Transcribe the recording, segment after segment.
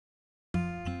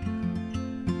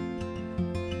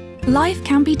Life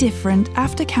can be different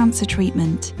after cancer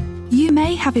treatment. You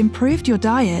may have improved your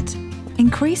diet,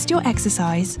 increased your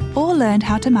exercise, or learned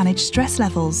how to manage stress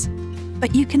levels.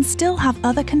 But you can still have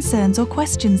other concerns or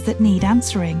questions that need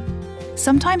answering.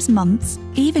 Sometimes months,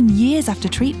 even years after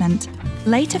treatment,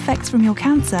 late effects from your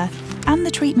cancer and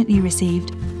the treatment you received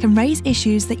can raise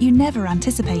issues that you never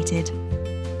anticipated.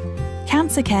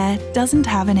 Cancer care doesn't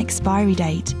have an expiry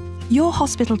date. Your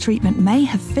hospital treatment may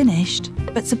have finished,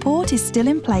 but support is still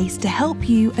in place to help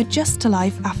you adjust to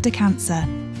life after cancer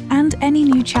and any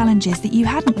new challenges that you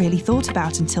hadn't really thought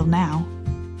about until now.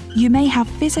 You may have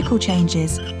physical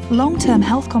changes, long-term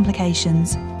health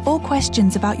complications, or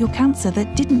questions about your cancer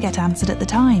that didn't get answered at the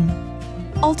time.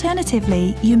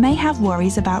 Alternatively, you may have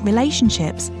worries about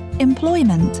relationships,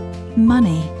 employment,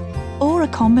 money, or a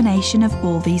combination of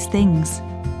all these things.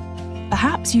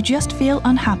 Perhaps you just feel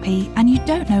unhappy and you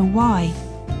don't know why.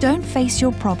 Don't face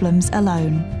your problems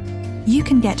alone. You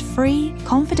can get free,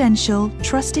 confidential,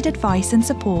 trusted advice and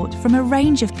support from a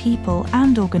range of people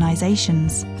and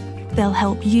organisations. They'll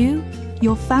help you,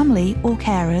 your family or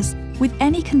carers with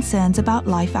any concerns about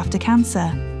life after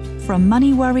cancer, from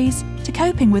money worries to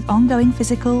coping with ongoing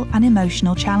physical and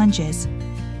emotional challenges.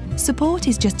 Support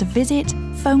is just a visit,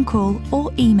 phone call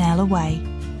or email away,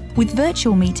 with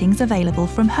virtual meetings available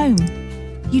from home.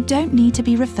 You don't need to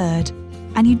be referred,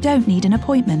 and you don't need an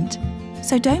appointment,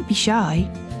 so don't be shy.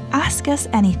 Ask us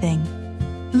anything.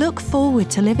 Look forward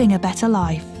to living a better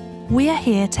life. We are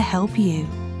here to help you.